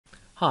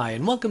Hi,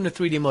 and welcome to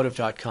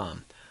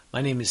 3dmotive.com.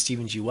 My name is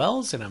Stephen G.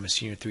 Wells, and I'm a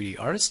senior 3D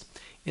artist.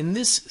 In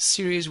this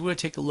series, we're going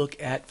to take a look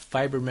at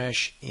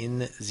Fibermesh in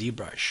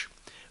ZBrush.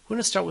 We're going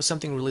to start with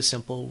something really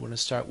simple. We're going to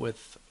start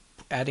with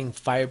adding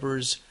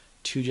fibers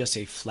to just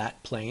a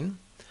flat plane.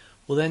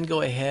 We'll then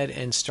go ahead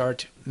and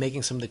start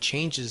making some of the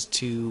changes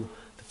to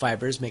the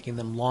fibers, making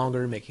them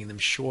longer, making them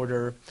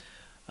shorter.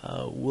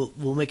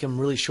 We'll make them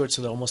really short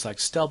so they're almost like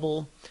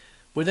stubble.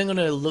 We're then going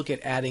to look at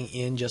adding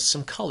in just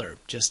some color,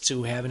 just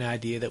to have an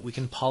idea that we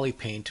can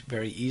polypaint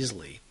very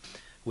easily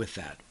with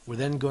that. We're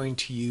then going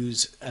to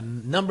use a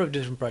number of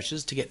different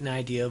brushes to get an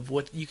idea of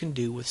what you can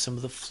do with some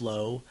of the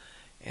flow,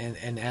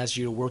 and as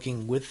you're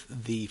working with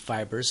the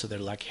fibers, so they're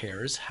like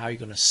hairs, how you're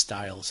going to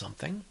style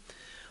something.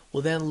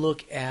 We'll then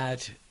look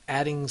at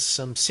adding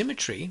some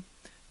symmetry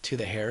to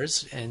the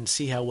hairs and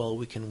see how well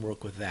we can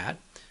work with that,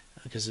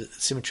 because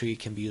symmetry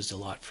can be used a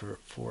lot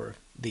for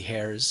the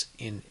hairs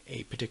in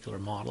a particular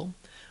model.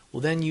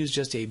 We'll then use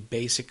just a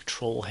basic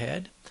troll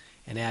head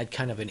and add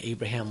kind of an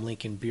Abraham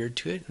Lincoln beard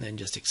to it, and then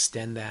just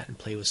extend that and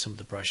play with some of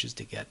the brushes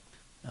to get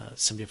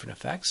some different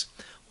effects.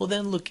 We'll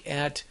then look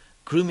at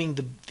grooming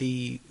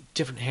the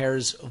different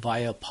hairs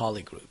via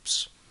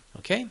polygroups.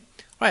 Okay?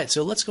 Alright,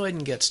 so let's go ahead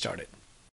and get started.